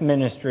 having this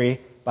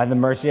ministry, by the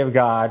mercy of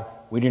God,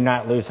 we do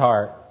not lose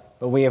heart,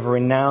 but we have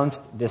renounced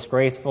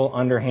disgraceful,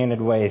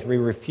 underhanded ways. We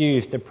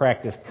refuse to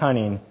practice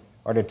cunning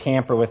or to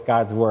tamper with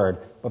God's word.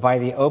 But by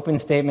the open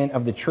statement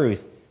of the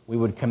truth, we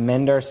would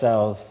commend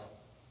ourselves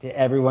to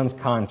everyone's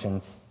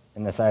conscience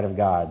in the sight of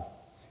God.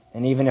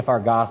 And even if our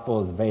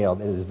gospel is veiled,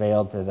 it is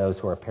veiled to those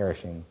who are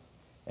perishing.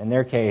 In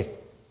their case,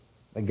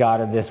 the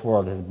God of this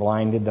world has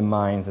blinded the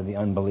minds of the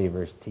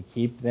unbelievers to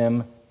keep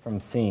them from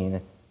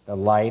seeing the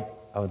light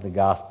of the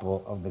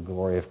gospel of the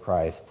glory of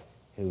Christ,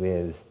 who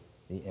is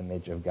the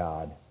image of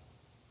God.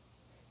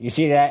 You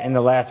see that in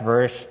the last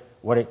verse,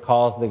 what it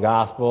calls the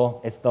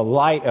gospel? It's the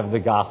light of the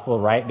gospel,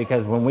 right?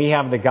 Because when we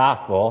have the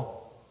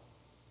gospel,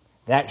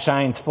 that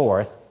shines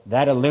forth,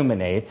 that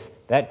illuminates,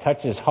 that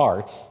touches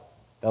hearts.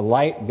 The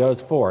light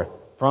goes forth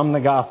from the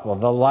gospel,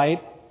 the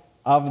light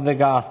of the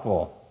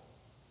gospel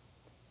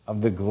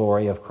of the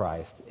glory of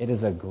Christ. It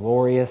is a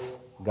glorious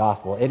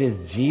gospel. It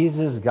is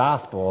Jesus'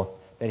 gospel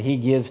that he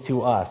gives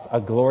to us, a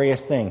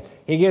glorious thing.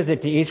 He gives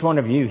it to each one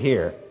of you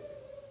here.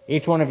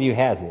 Each one of you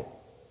has it.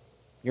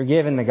 You're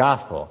given the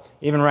gospel.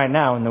 Even right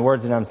now, in the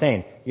words that I'm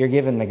saying, you're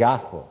given the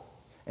gospel.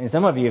 And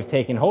some of you have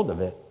taken hold of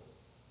it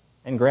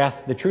and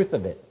grasped the truth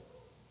of it.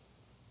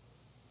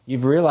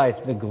 You've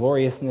realized the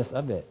gloriousness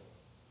of it.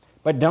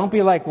 But don't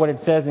be like what it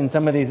says in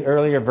some of these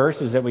earlier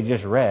verses that we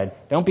just read.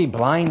 Don't be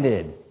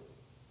blinded.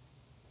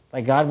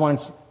 Like God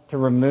wants to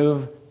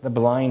remove the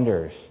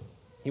blinders.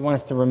 He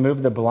wants to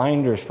remove the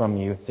blinders from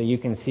you so you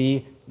can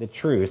see the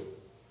truth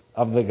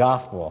of the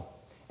gospel.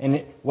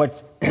 And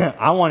what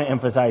I want to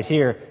emphasize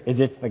here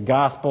is it's the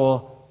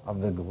gospel of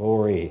the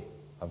glory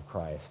of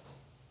Christ.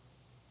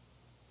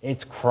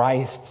 It's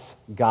Christ's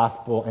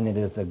gospel, and it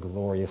is a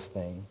glorious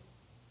thing.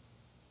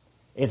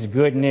 It's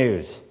good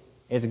news.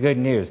 It's good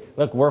news.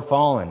 Look, we're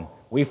fallen.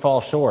 We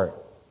fall short.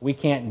 We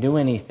can't do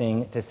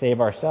anything to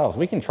save ourselves.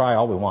 We can try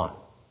all we want.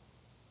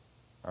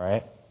 All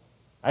right?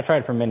 I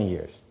tried for many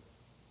years.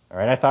 All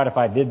right? I thought if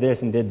I did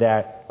this and did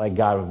that, like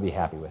God would be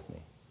happy with me.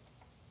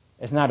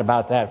 It's not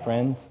about that,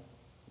 friends.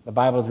 The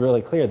Bible is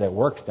really clear that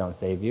works don't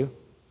save you.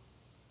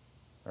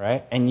 All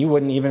right? And you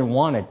wouldn't even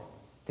want it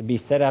to be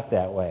set up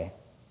that way.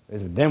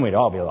 Because then we'd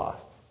all be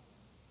lost.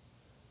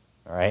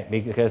 All right?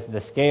 Because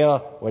the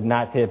scale would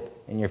not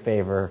tip in your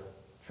favor.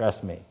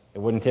 Trust me. It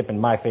wouldn't tip in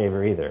my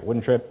favor either. It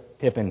wouldn't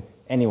tip in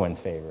anyone's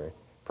favor.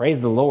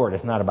 Praise the Lord,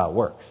 it's not about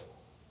works.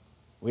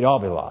 We'd all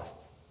be lost.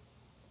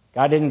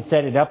 God didn't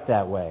set it up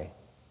that way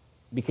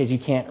because you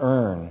can't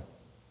earn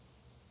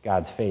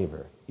God's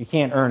favor. You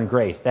can't earn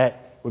grace.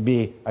 That would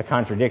be a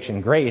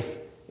contradiction. Grace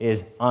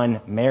is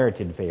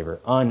unmerited favor,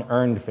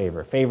 unearned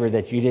favor, favor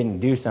that you didn't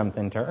do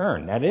something to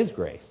earn. That is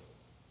grace.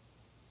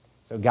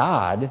 So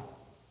God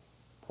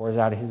pours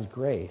out his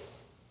grace.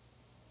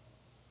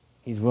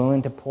 He's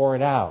willing to pour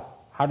it out.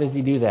 How does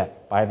he do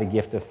that? By the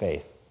gift of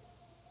faith.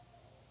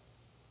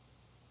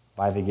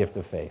 By the gift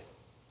of faith.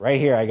 Right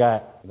here, I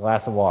got a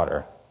glass of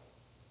water.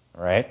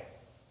 All right?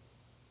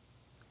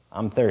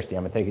 I'm thirsty.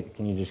 I'm going to take it.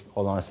 Can you just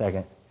hold on a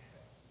second?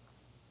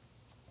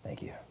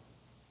 Thank you.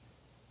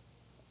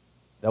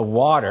 The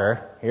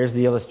water, here's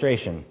the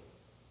illustration.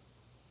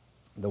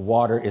 The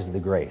water is the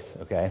grace,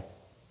 okay?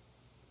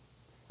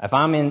 If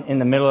I'm in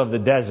the middle of the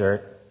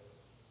desert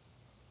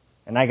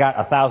and I got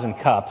 1,000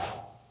 cups,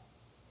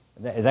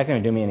 is that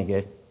going to do me any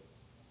good?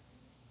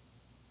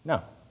 No.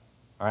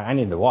 All right, I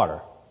need the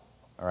water.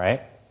 All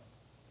right?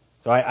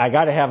 So I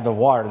got to have the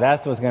water.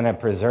 That's what's going to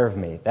preserve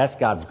me. That's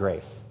God's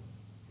grace.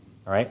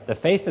 All right? The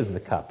faith is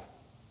the cup.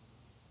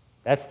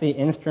 That's the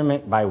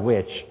instrument by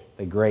which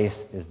the grace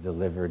is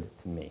delivered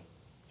to me.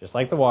 Just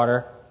like the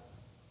water.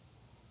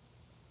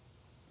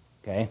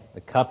 Okay?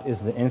 The cup is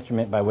the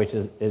instrument by which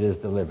it is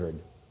delivered.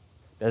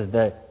 Does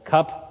the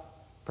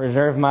cup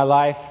preserve my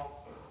life?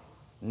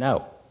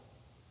 No.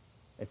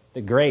 It's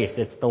the grace.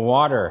 It's the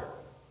water.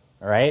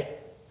 All right?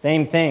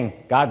 Same thing.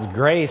 God's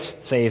grace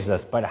saves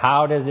us. But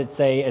how does it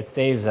say it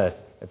saves us?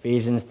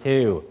 Ephesians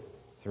 2,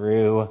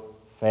 through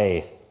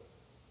faith.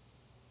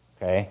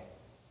 Okay?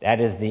 That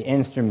is the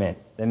instrument,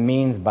 the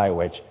means by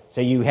which.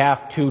 So you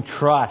have to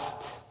trust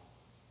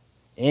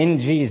in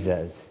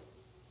Jesus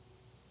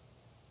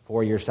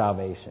for your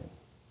salvation.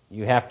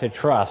 You have to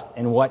trust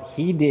in what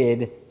he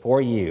did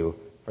for you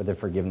for the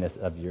forgiveness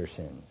of your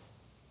sins.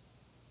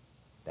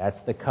 That's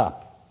the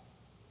cup.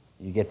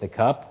 You get the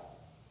cup,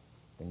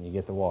 then you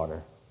get the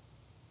water.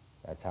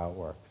 That's how it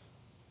works.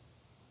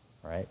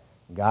 All right?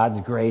 God's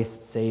grace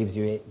saves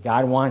you.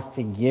 God wants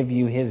to give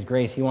you his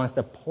grace. He wants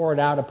to pour it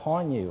out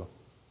upon you.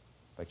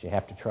 But you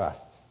have to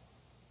trust.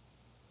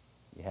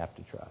 You have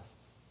to trust.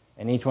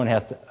 And each one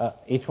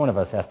of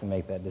us has to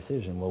make that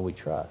decision. Will we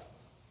trust?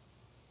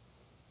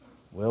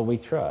 Will we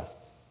trust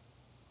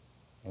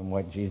in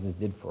what Jesus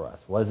did for us?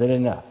 Was it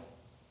enough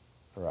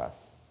for us?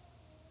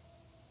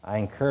 I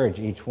encourage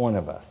each one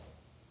of us,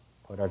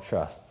 put our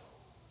trust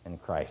in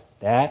Christ.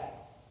 That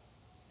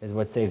is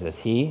what saves us.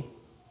 He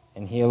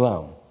and He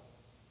alone.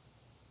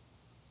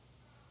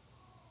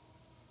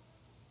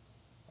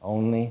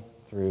 Only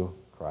through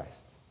Christ.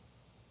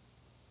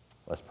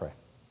 Let's pray.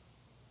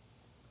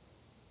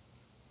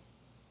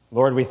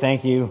 Lord, we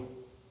thank you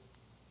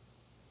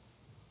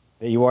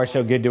that you are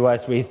so good to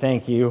us. We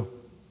thank you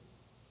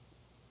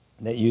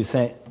that you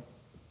sent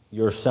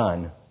your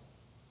Son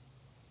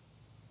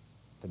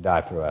to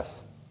die for us.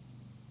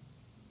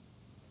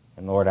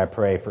 And Lord, I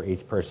pray for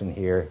each person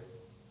here.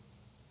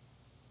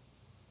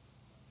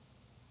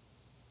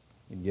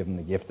 You give them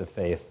the gift of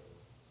faith,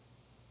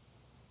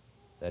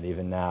 that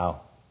even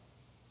now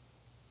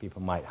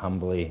people might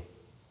humbly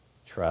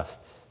trust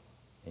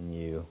in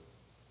you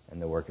and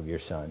the work of your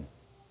Son.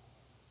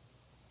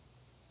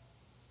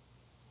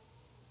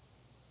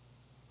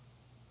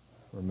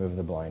 Remove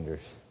the blinders.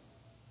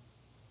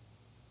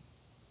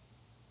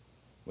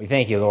 We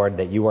thank you, Lord,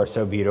 that you are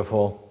so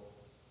beautiful,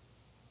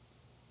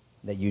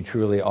 that you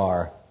truly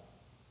are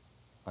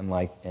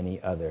unlike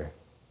any other.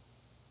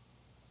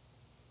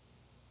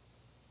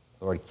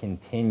 Lord,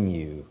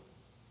 continue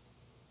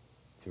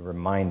to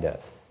remind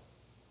us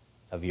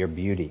of your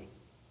beauty.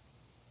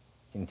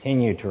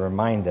 Continue to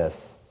remind us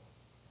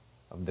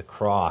of the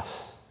cross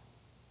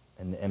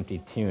and the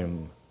empty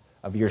tomb,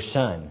 of your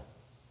Son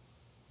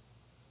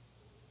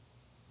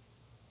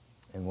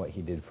and what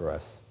he did for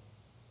us.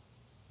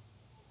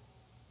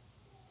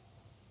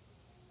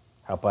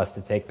 Help us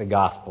to take the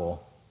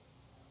gospel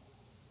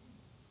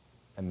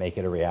and make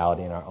it a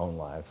reality in our own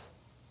lives.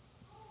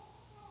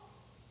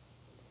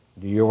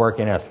 Do your work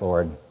in us,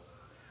 Lord.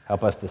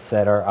 Help us to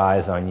set our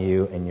eyes on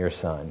you and your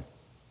Son,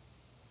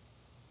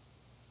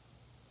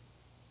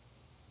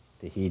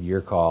 to heed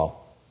your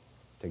call,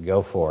 to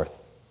go forth,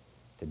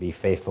 to be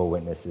faithful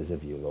witnesses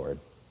of you, Lord.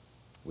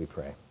 We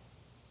pray.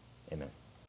 Amen.